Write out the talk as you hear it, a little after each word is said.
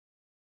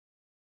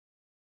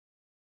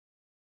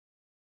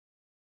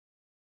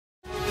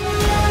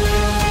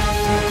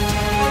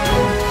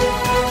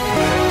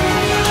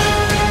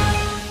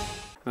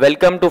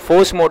Welcome to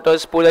Force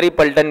Motors Puneri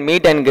Paltan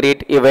Meet and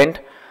Greet event.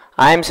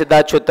 I am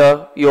Siddharth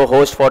Chutta, your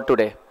host for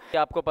today.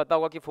 आपको पता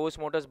होगा कि force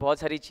Motors बहुत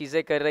सारी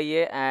चीज़ें कर रही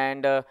है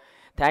and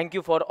thank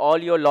you for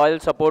all your loyal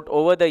support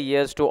over the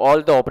years to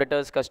all the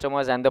operators,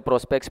 customers and the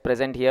prospects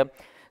present here.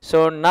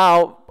 So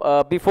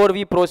now, before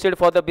we proceed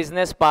for the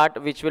business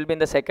part, which will be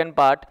in the second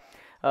part,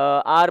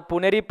 our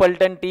Puneri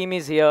Paltan team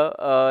is here,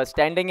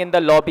 standing in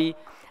the lobby,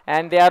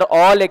 and they are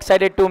all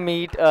excited to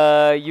meet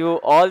you,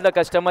 all the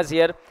customers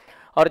here.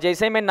 और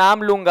जैसे मैं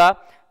नाम लूँगा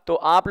तो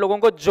आप लोगों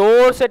को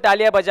जोर से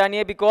तालियां बजानी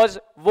है, बिकॉज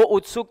वो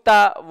उत्सुकता,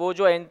 वो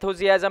जो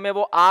एंथुजियाज्म है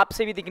वो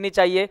आपसे भी दिखनी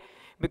चाहिए,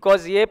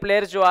 बिकॉज ये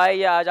प्लेयर्स जो आए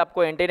ये आज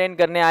आपको एंटरटेन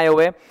करने आए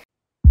हुए.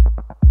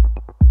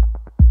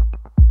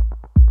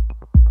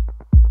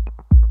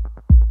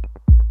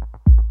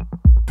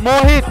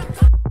 मोहित,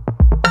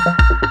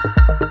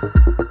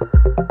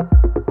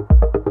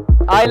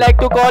 I like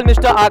to call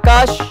mister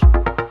Akash.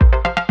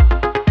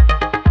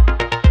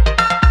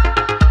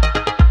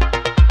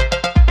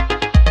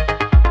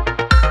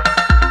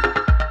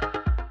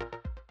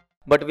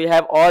 But we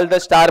have all the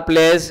star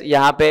players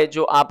यहाँ पे,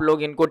 जो आप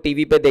लोग इनको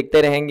टीवी पे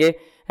देखते रहेंगे,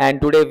 and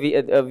today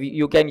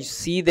you can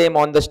see them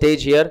on the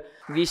stage here.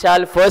 We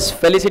shall first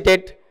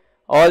felicitate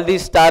all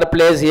these star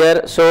players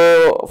here. So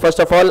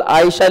first of all,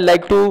 I shall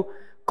like to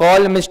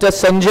call Mr.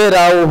 Sanjay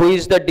Rao, who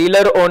is the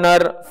dealer owner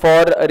for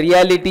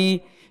Reality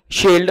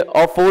Shield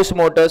of Force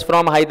Motors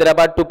from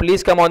Hyderabad, to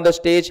please come on the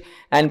stage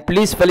and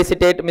please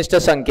felicitate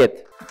Mr.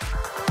 Sanket.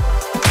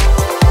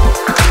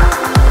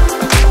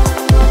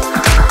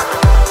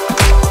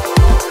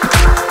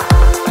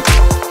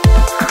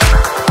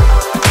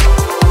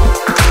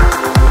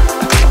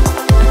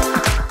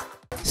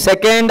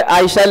 Second,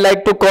 I shall like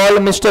to call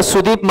Mr.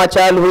 Sudeep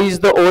Machal, who is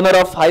the owner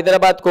of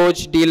Hyderabad Coach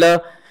Dealer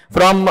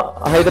from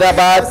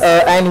Hyderabad,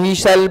 and he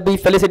shall be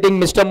feliciting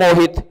Mr.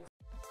 Mohit.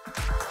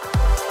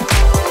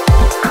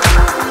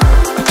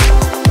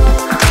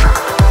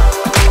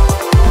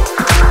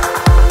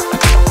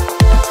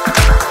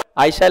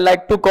 I shall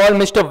like to call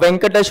Mr.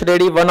 Venkatesh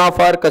Reddy, one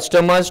of our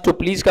customers, to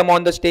please come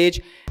on the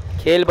stage.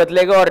 खेल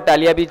बदलेगा और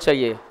तालियां भी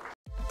चाहिए.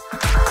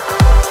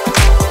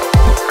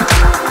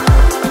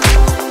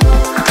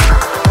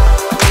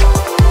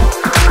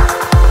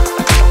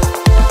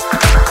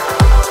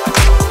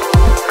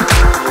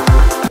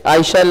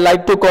 I shall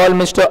like to call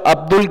Mr.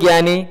 Abdul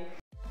Gyani.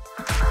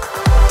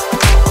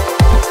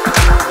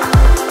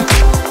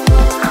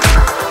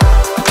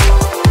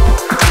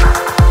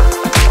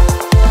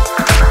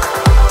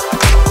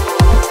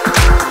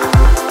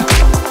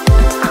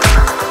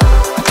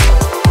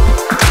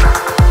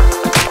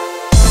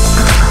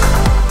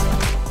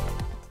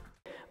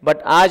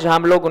 But आज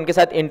हम लोग उनके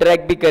साथ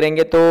interact भी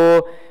करेंगे,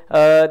 तो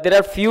there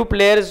are few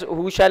players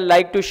who shall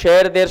like to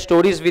share their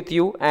stories with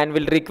you and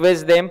will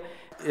request them.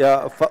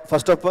 Yeah,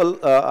 first of all,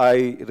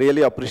 I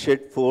really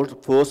appreciate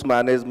force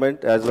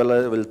management, as well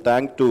as will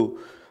thank to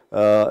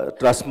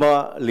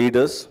Trasma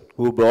leaders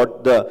who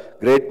brought the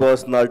great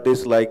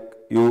personalities like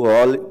you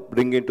all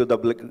bring into the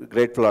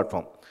great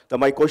platform. Now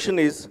my question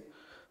is,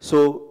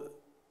 so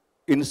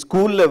in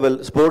school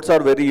level, sports are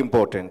very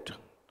important.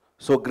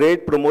 So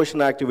great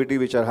promotion activity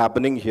which are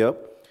happening here.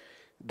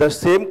 The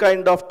same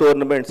kind of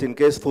tournaments, in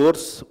case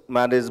force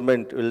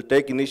management will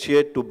take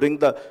initiate to bring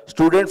the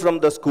students from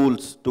the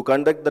schools to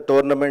conduct the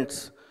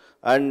tournaments,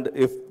 and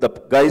if the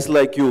guys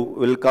like you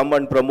will come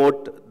and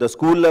promote the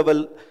school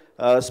level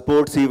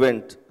sports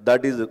event,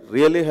 that is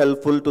really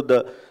helpful to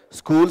the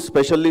schools,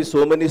 especially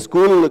so many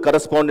school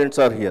correspondents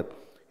are here.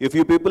 If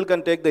you people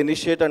can take the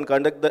initiate and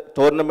conduct the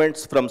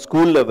tournaments from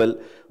school level,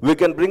 we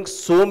can bring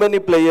so many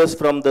players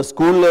from the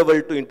school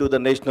level to into the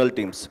national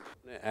teams.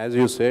 As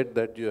you said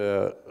that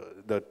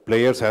that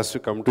players has to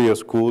come to your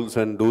schools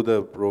and do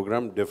the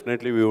program,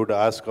 definitely we would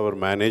ask our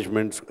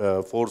management,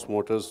 Force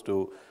Motors,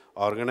 to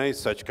organize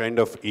such kind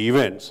of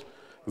events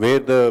where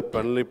the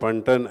Puneri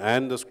Paltan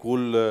and the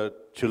school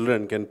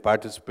children can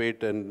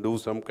participate and do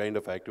some kind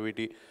of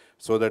activity,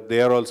 so that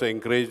they are also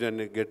encouraged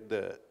and get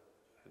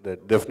the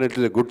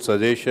definitely a good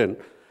suggestion.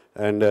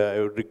 And I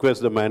would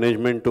request the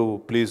management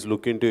to please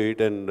look into it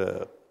and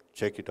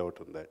check it out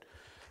on that.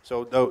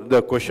 So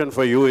the question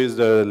for you is,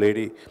 the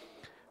lady,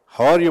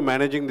 how are you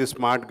managing the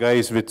smart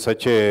guys with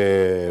such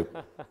a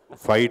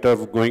fight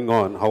of going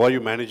on? How are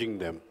you managing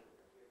them?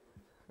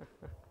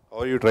 How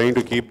are you trying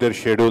to keep their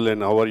schedule,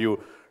 and how are you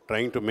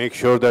trying to make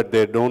sure that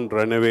they don't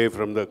run away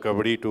from the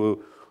Kabaddi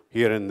to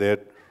here and there?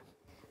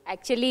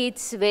 Actually,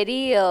 it's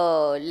very,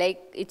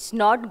 it's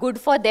not good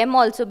for them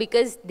also,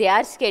 because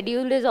their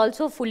schedule is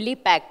also fully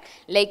packed.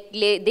 Like,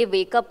 they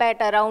wake up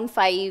at around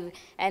 5,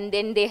 and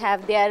then they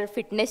have their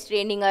fitness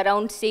training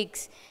around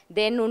 6.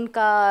 Then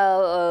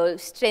unka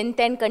strength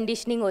and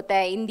conditioning hota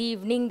hai. In the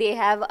evening, they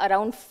have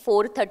around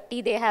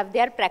 4:30, they have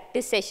their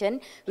practice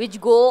session,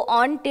 which go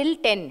on till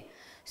 10.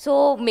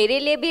 So मेरे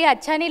लिए भी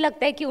अच्छा नहीं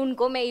लगता है कि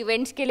उनको मैं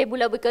इवेंट्स के लिए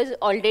बुला, because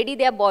already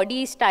their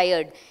body is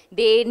tired,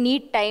 they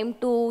need time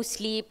to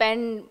sleep,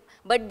 and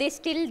but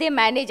they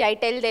manage. I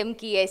tell them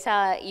कि ऐसा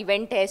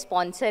event है,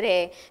 sponsor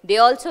है. They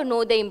also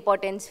know the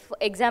importance. For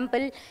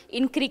example,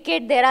 in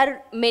cricket there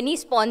are many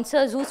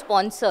sponsors who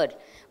sponsor,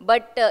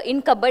 but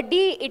in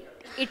Kabaddi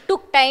it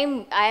took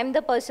time. I am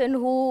the person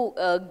who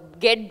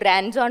get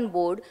brands on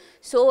board.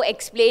 So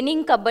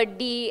explaining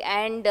Kabaddi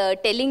and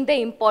telling the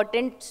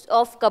importance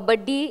of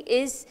Kabaddi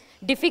is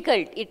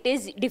difficult. It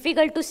is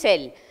difficult to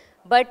sell.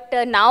 But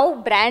now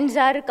brands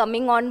are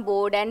coming on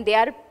board and they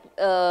are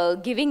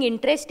giving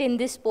interest in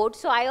this sport.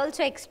 So I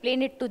also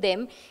explain it to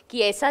them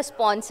कि ऐसा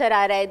sponsor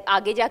आ रहा है,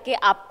 आगे जाके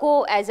आपको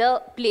as a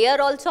player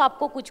also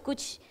आपको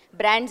कुछ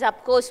brands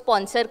आपको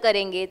sponsor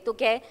करेंगे. तो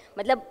क्या है,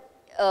 मतलब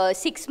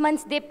 6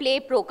 months they play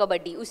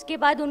Pro-Kabaddi, उसके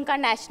बाद उनका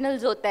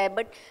nationals होता है,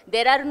 but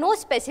there are no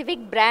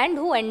specific brand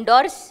who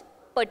endorse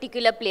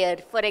particular player.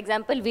 For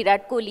example,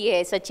 Virat Kohli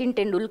है, सचिन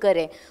तेंदुलकर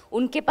है,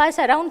 उनके पास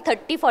अराउंड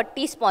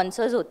 30-40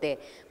 स्पॉन्सर्स होते हैं,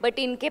 बट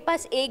इनके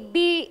पास एक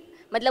भी,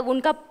 मतलब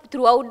उनका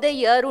थ्रू आउट द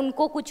ईयर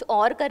उनको कुछ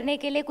और करने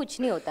के लिए कुछ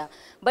नहीं होता.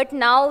 But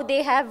now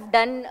they have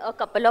done a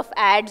couple of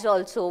ads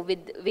also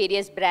with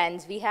various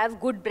brands. We have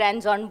good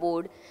brands on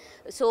board,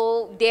 so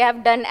they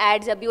have done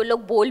ads. अभी वो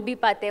लोग बोल भी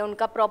पाते हैं,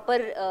 उनका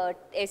प्रॉपर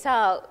ऐसा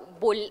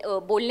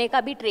बोलने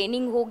का भी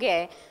ट्रेनिंग हो गया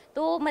है,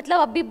 तो मतलब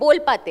अभी बोल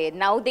पाते हैं.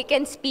 Now they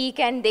can speak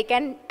and they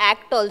can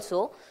act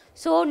also.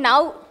 So now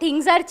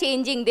things are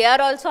changing. They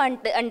are also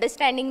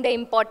understanding the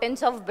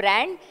importance of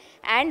brand,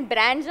 and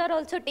brands are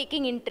also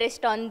taking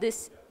interest on this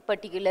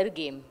particular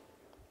game.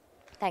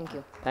 Thank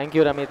you. Thank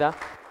you Ramita.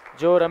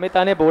 जो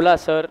रमिता ने बोला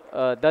sir,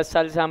 10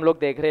 साल से हम लोग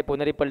देख रहे हैं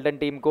पुनेरी पल्टन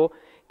टीम को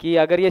कि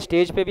अगर ये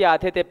स्टेज पे भी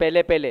आते थे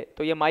पहले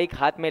तो ये माइक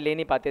हाथ में ले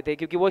नहीं पाते थे,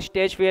 क्योंकि वो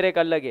स्टेज फियर एक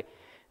अलग है,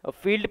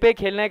 फील्ड पे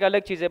खेलना एक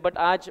अलग चीज़ है. बट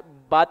आज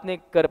बात नहीं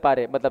कर पा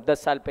रहे, मतलब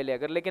 10 साल पहले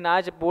अगर, लेकिन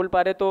आज बोल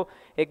पा रहे तो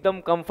एकदम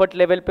कंफर्ट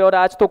लेवल पे. और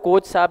आज तो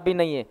कोच साहब भी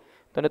नहीं है,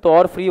 तो नहीं तो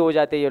और फ्री हो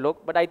जाते ये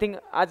लोग. बट आई थिंक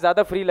आज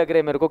ज़्यादा फ्री लग रहे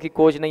हैं मेरे को कि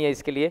कोच नहीं है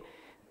इसके लिए.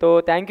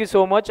 तो थैंक यू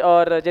सो मच.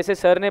 और जैसे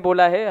सर ने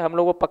बोला है, हम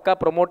लोग को पक्का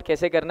प्रमोट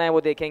कैसे करना है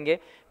वो देखेंगे.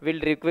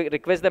 Will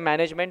request the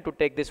management to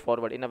take this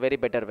forward in a very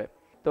better way.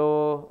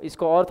 तो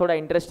इसको और थोड़ा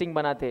इंटरेस्टिंग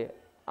बनाते हैं.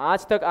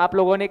 आज तक आप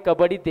लोगों ने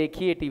कबड्डी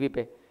देखी है टीवी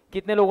पे,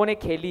 कितने लोगों ने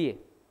खेली है?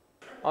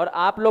 और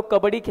आप लोग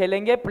कबड्डी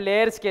खेलेंगे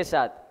प्लेयर्स के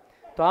साथ,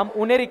 तो हम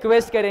उन्हें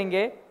रिक्वेस्ट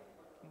करेंगे,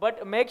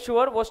 बट मेक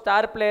श्योर वो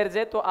स्टार प्लेयर्स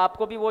है, तो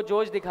आपको भी वो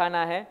जोश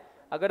दिखाना है.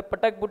 अगर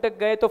पटक पुटक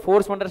गए तो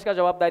फोर्स मॉडर्स का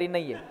जवाबदारी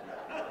नहीं है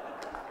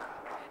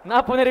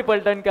ना, पुनेरी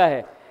पल्टन का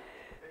है.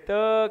 तो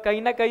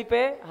कहीं ना कहीं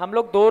पे हम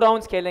लोग 2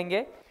 राउंड्स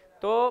खेलेंगे.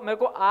 तो मेरे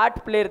को 8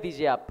 प्लेयर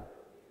दीजिए आप.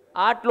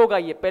 8 लोग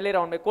आइए पहले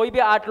राउंड में, कोई भी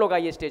 8 लोग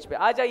आइए स्टेज पे,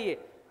 आ जाइए.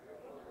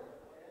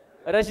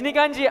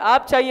 रजनीकांत जी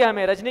आप चाहिए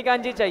हमें,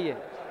 रजनीकांत जी चाहिए.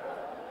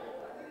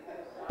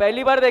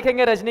 पहली बार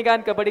देखेंगे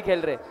रजनीकांत कबड्डी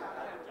खेल रहे.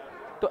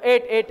 तो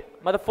 8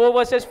 मतलब 4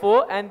 versus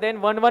 4 and then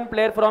 1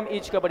 player from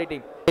each kabaddi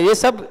team. ये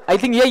सब आई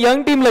थिंक ये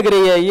यंग टीम लग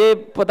रही है, ये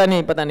पता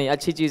नहीं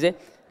अच्छी चीज़ है.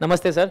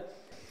 नमस्ते सर.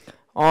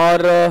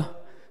 और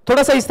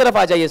थोड़ा सा इस तरफ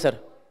आ जाइए सर,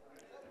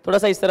 थोड़ा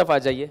सा इस तरफ आ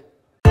जाइए.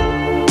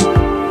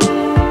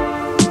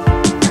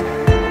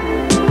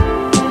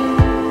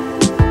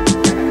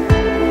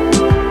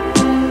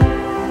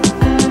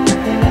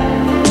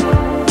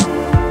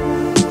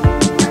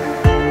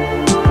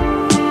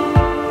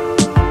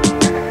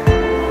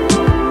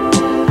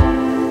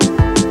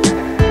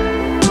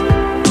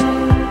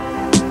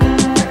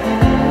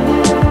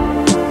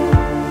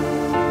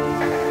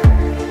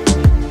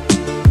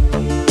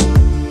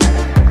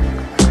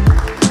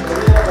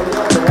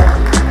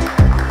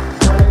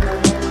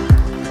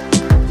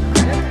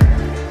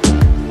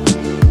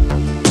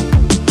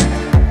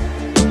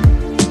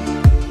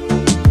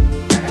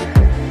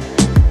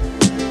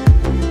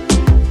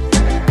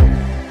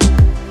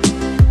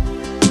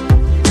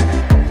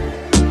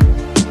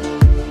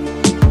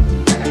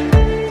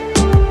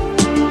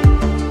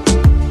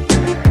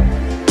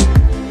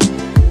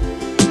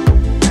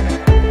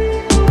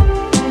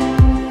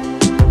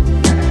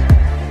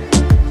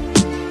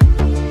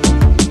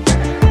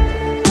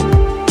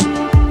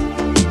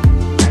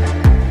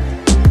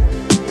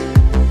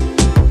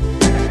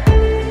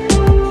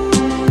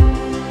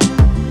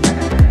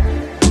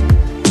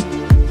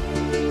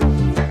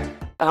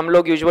 हम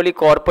लोग यूजुअली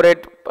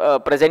कॉर्पोरेट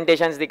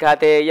प्रेजेंटेशंस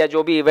दिखाते हैं या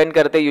जो भी इवेंट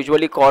करते हैं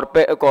यूजुअली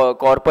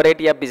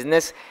कॉर्पोरेट या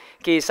बिजनेस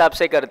के हिसाब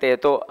से करते हैं.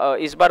 तो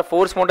इस बार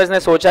फोर्स मोटर्स ने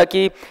सोचा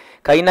कि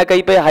कहीं ना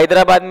कहीं पे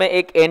हैदराबाद में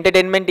एक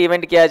एंटरटेनमेंट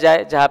इवेंट किया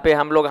जाए, जहाँ पे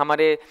हम लोग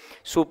हमारे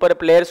सुपर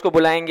प्लेयर्स को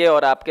बुलाएंगे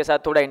और आपके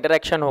साथ थोड़ा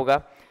इंटरेक्शन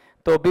होगा.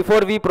 तो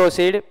before we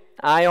proceed,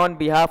 I on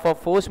behalf of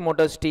Force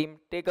Motors team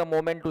take a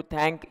moment to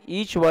thank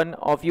each one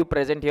of you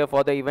present here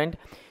for the event.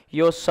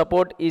 Your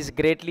support is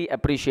greatly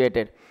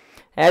appreciated.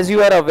 As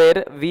you are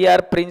aware, we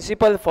are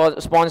principal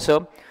sponsor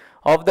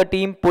of the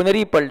team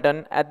Puneri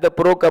Paltans at the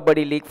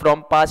Pro-Kabaddi League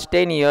from past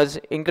 10 years,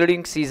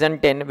 including season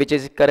 10, which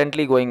is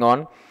currently going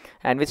on,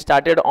 and which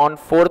started on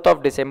 4th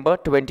of December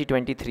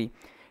 2023.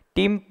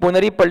 Team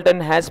Puneri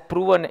Paltans has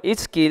proven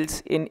its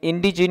skills in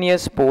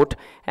indigenous sport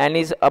and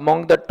is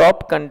among the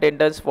top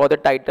contenders for the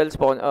title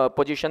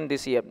position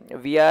this year.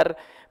 We are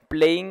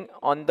playing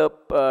on the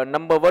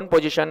number 1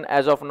 position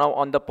as of now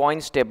on the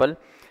points table.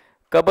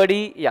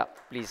 Kabaddi, yeah,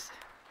 please.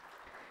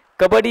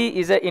 Kabaddi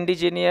is an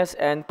indigenous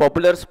and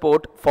popular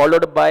sport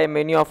followed by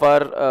many of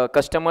our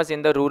customers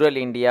in the rural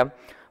India.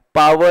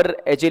 Power,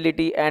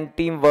 agility and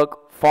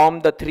teamwork form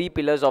the three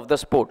pillars of the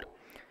sport.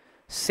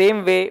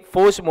 Same way,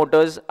 force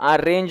motors are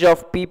range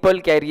of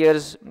people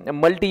carriers,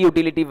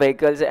 multi-utility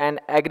vehicles and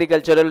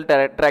agricultural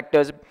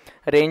tractors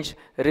range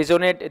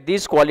resonate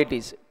these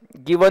qualities.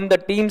 Given the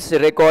team's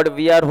record,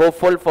 we are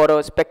hopeful for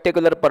a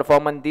spectacular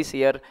performance this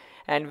year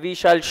and we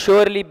shall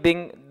surely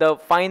bring the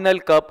final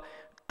cup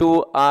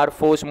to our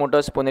Force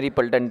Motors Puneri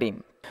Paltan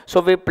team.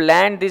 So we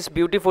planned this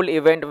beautiful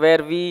event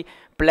where we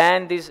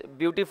plan this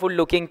beautiful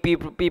looking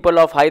people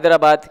of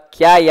Hyderabad,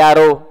 क्या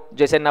यारो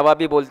जैसे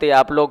नवाबी बोलते हैं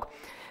आप लोग,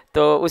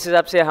 तो उस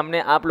हिसाब से हमने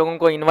आप लोगों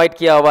को इनवाइट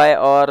किया हुआ है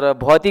और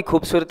बहुत ही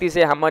खूबसूरती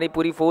से हमारी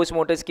पूरी फोर्स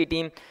मोटर्स की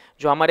टीम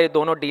जो हमारे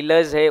दोनों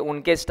डीलर्स है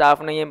उनके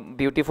स्टाफ ने ये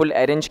ब्यूटीफुल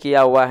अरेंज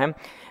किया हुआ है.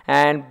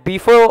 And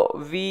before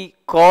we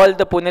call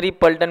the Puneri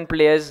Paltan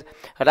players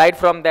right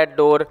from that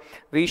door,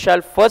 we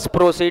shall first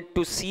proceed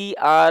to see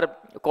our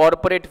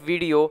corporate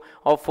video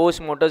of Force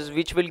Motors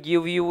which will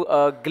give you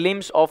a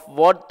glimpse of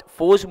what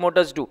Force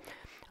Motors do.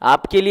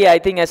 आपके लिए I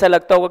think ऐसा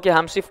लगता होगा कि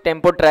हम सिर्फ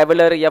tempo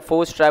traveller या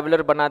force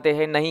traveller बनाते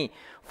हैं, नहीं,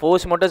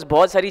 फोर्स मोटर्स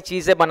बहुत सारी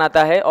चीज़ें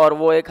बनाता है और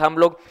वो एक हम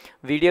लोग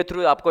वीडियो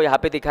थ्रू आपको यहाँ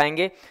पे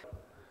दिखाएंगे.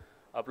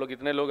 आप लोग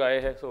इतने लोग आए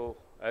हैं, so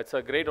it's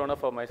a great honor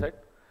for my side.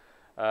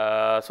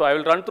 So I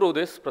will run through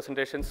this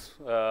presentations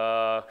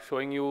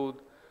showing you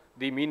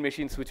the mean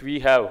machines which we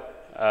have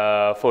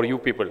for you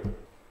people.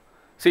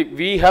 See,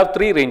 we have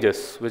three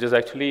ranges which is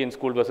actually in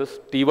school buses,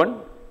 T1,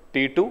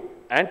 T2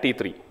 and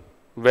T3,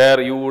 where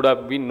you would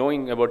have been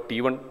knowing about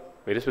T1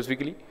 very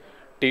specifically.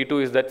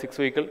 T2 is that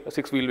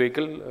six-wheel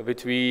vehicle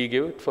which we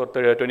give it for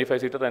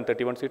 25-seater and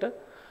 31-seater.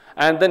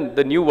 And then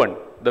the new one,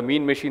 the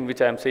mean machine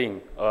which I am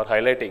saying or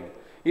highlighting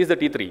is the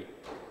T3,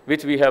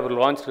 which we have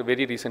launched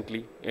very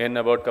recently in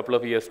about a couple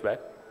of years back.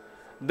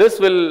 This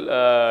will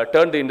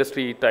turn the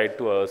industry tide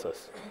to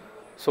us.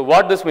 So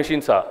what these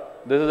machines are,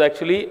 this is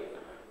actually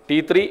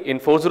T3 in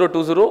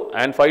 4020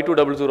 and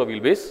 5200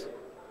 wheelbase,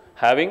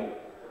 having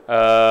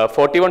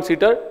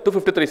 41-seater to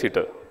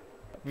 53-seater.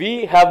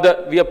 We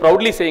are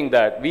proudly saying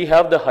that we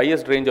have the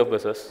highest range of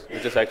buses,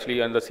 which is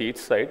actually on the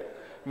seats side.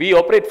 We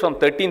operate from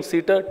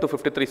 13-seater to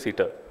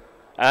 53-seater.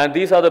 And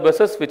these are the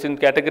buses which in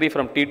category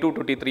from T2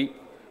 to T3,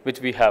 which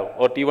we have,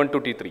 or T1 to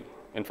T3,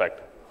 in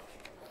fact.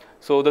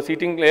 So the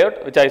seating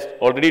layout, which I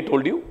already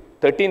told you,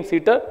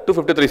 13-seater to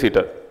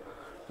 53-seater.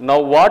 Now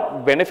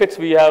what benefits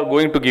we are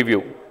going to give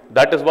you?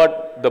 That is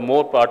what the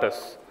more part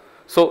is.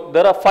 So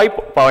there are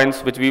 5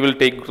 points which we will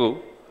take through.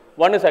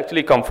 One is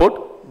actually comfort,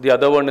 the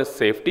other one is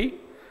safety,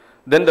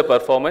 then the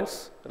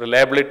performance,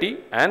 reliability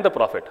and the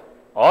profit.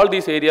 All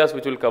these areas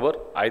which will cover,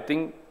 I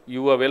think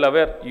you are well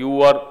aware,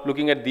 you are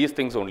looking at these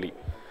things only.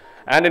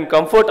 And in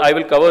comfort, I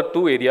will cover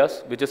 2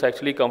 areas, which is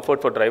actually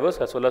comfort for drivers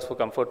as well as for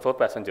comfort for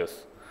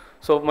passengers.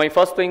 So my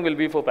first thing will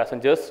be for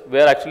passengers,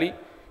 where actually,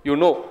 you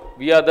know,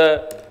 we are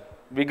the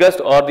biggest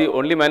or the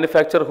only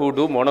manufacturer who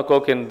do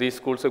monocoque in these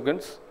school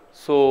segments.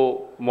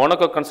 So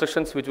monocoque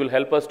constructions which will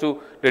help us to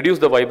reduce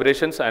the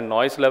vibrations and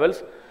noise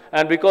levels,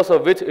 and because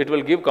of which it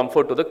will give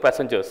comfort to the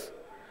passengers.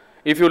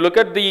 If you look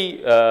at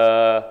the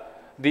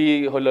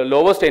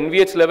lowest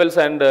NVH levels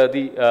and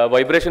the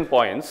vibration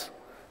points,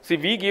 see,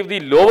 we give the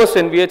lowest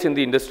NVH in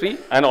the industry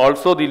and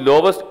also the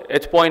lowest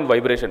H-point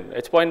vibration.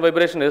 H-point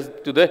vibration is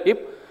to the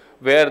hip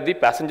where the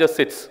passenger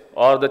sits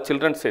or the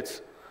children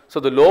sits. So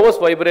the lowest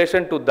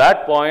vibration to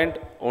that point,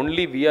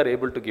 only we are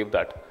able to give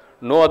that.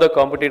 No other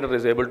competitor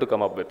is able to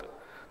come up with.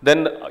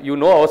 Then you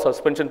know our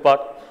suspension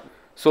part.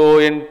 So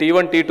in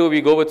T1, T2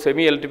 we go with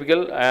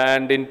semi-elliptical,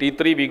 and in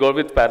T3 we go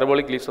with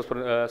parabolic leaf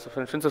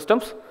suspension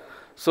systems,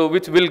 so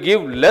which will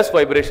give less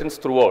vibrations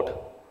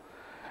throughout.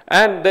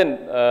 And then,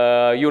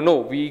 you know,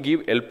 we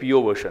give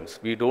LPO versions.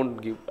 We don't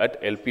give at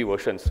LP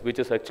versions, which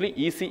is actually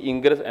EC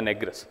ingress and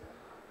egress.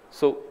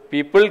 So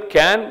people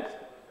can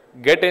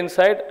get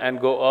inside and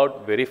go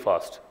out very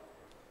fast.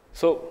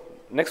 So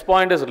next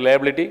point is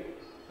reliability.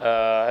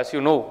 As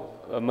you know,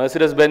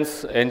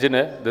 Mercedes-Benz engine,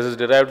 this is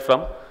derived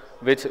from,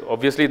 which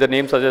obviously the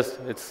name suggests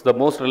it's the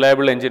most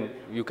reliable engine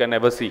you can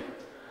ever see.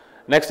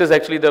 Next is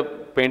actually the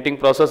painting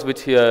process,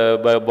 which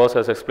boss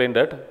has explained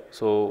that.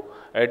 So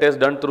it is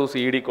done through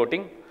CED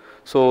coating.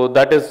 So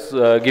that is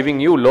giving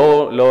you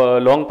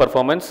long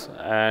performance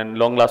and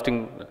long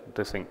lasting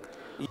this thing.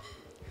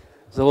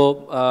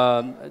 So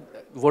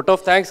vote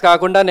of thanks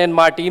kaakunda nenu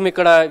ma team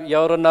ikkada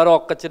evaru unnaro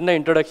okka chinna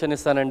introduction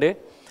istanandi.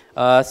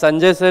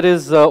 Sanjay sir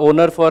is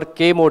owner for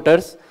K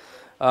Motors.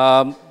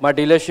 మా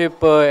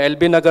dealership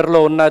LB నగర్లో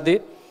ఉన్నది,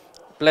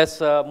 plus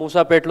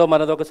మూసాపేటలో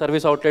మనది ఒక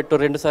service outlet,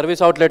 2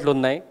 service అవుట్లెట్లు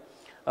ఉన్నాయి.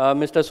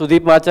 Mister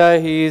Sudeep matcha,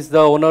 he is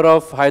the owner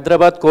of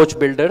Hyderabad coach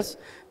builders.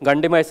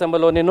 Gandi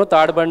మైసంబలోని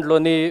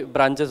తాడ్బండ్లోని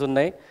branches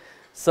ఉన్నాయి.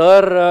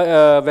 Sir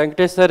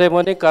Venkatesh sir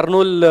ఏమోని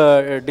Kurnool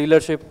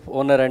dealership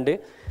owner అండి.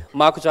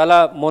 మాకు చాలా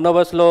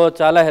మోనోబస్లో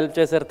చాలా హెల్ప్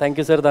చేశారు, థ్యాంక్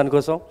యూ సార్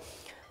దానికోసం.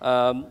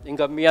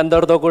 ఇంకా మీ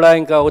అందరితో కూడా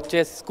ఇంకా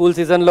వచ్చే స్కూల్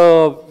సీజన్లో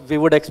we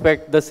would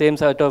expect the same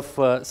set of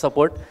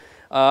support.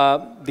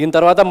 దీని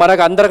తర్వాత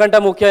మనకు అందరికంటే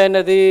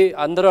ముఖ్యమైనది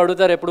అందరూ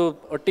అడుగుతారు ఎప్పుడు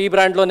టీ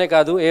బ్రాండ్లోనే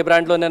కాదు ఏ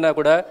బ్రాండ్లోనైనా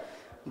కూడా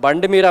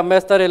బండి మీరు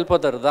అమ్మేస్తారు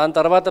వెళ్ళిపోతారు, దాని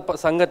తర్వాత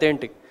సంగతి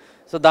ఏంటి.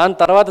 సో దాని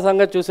తర్వాత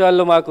సంగతి చూసే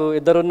వాళ్ళు మాకు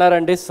ఇద్దరు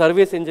ఉన్నారండి,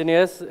 service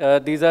engineers.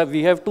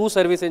 We have 2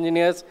 service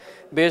engineers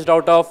based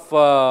out of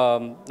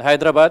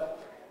Hyderabad,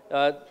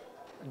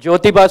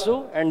 Jyothi boss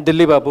and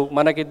Delhi బాబు.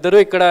 మనకిద్దరు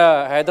ఇక్కడ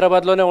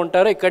హైదరాబాద్లోనే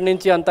ఉంటారు, ఇక్కడి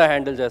నుంచి అంతా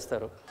హ్యాండిల్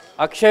చేస్తారు.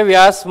 అక్షయ్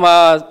వ్యాస్ మా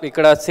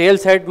ఇక్కడ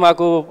సేల్స్ హెడ్,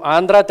 మాకు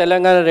ఆంధ్ర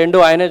తెలంగాణ 2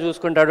 ఆయనే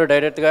చూసుకుంటాడు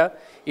డైరెక్ట్గా.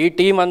 ఈ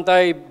టీం అంతా,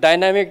 ఈ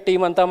డైనామిక్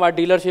టీం అంతా, మా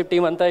డీలర్షిప్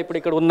టీం అంతా ఇప్పుడు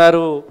ఇక్కడ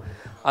ఉన్నారు.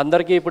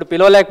 అందరికీ ఇప్పుడు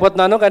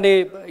పిలవలేకపోతున్నాను కానీ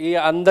ఈ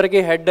అందరికీ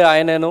హెడ్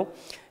ఆయనేను.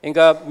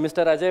 ఇంకా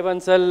mister Ajay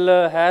Bansal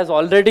has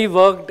already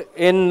worked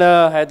in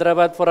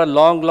Hyderabad for a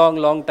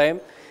long time.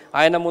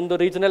 ఆయన ముందు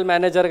రీజనల్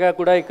మేనేజర్గా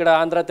కూడా ఇక్కడ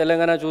ఆంధ్ర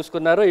తెలంగాణ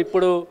చూసుకున్నారు.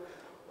 ఇప్పుడు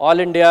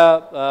all India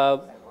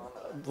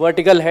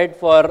vertical head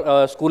for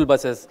school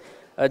buses.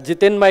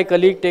 Jithin, my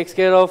colleague, takes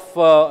care of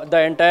the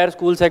entire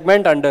school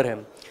segment under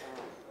him.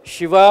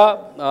 Shiva,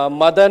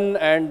 Madan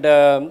and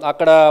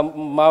అక్కడ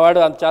మావాడు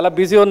చాలా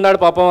బిజీ ఉన్నాడు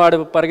పాపం, వాడు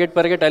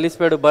పరిగెట్టి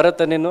అలిసిపోయాడు.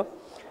 భరత్, నేను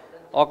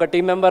ఒక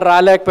team member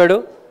రాలేకపోయాడు.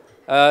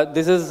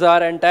 This is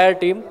our entire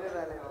team.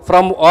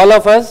 From all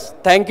of us,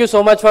 thank you so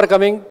much for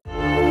coming.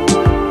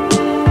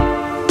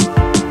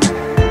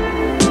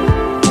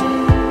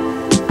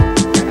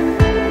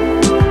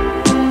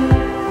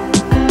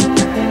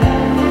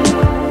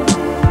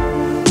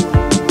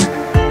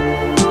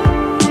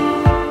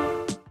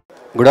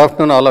 Good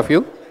afternoon, all of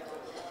you.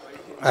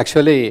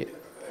 Actually,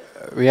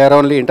 we are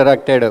only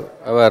interacted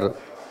our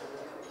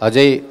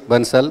Ajay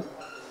Bansal,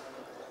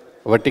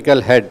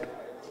 vertical head,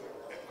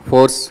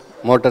 Force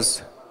Motors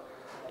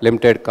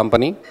Limited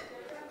company,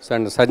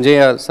 and Sanjay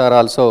sir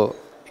also,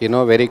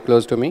 very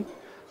close to me.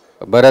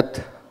 Bharat,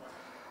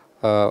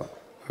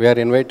 we are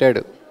invited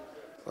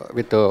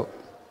with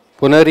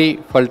Puneri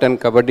Paltans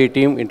Kabaddi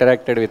team,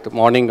 interacted with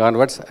morning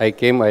onwards. I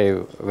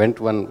went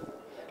one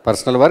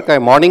personal work.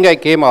 Morning I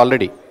came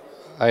already.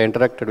 I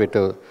interacted with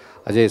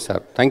Ajay sir.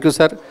 Thank you,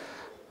 sir.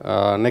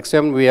 Next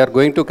time we are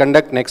going to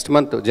conduct next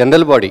month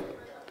general body,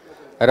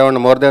 around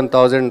more than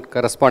 1,000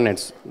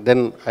 correspondents.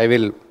 Then I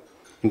will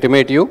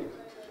intimate you.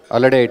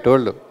 Already I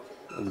told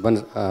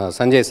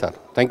Sanjay sir.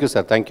 Thank you,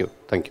 sir. Thank you.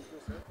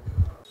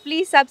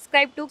 Please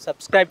subscribe to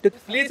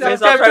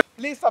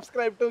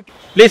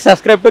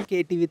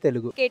KTV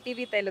Telugu. KTV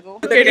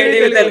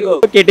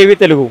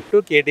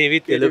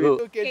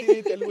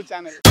Telugu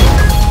channel.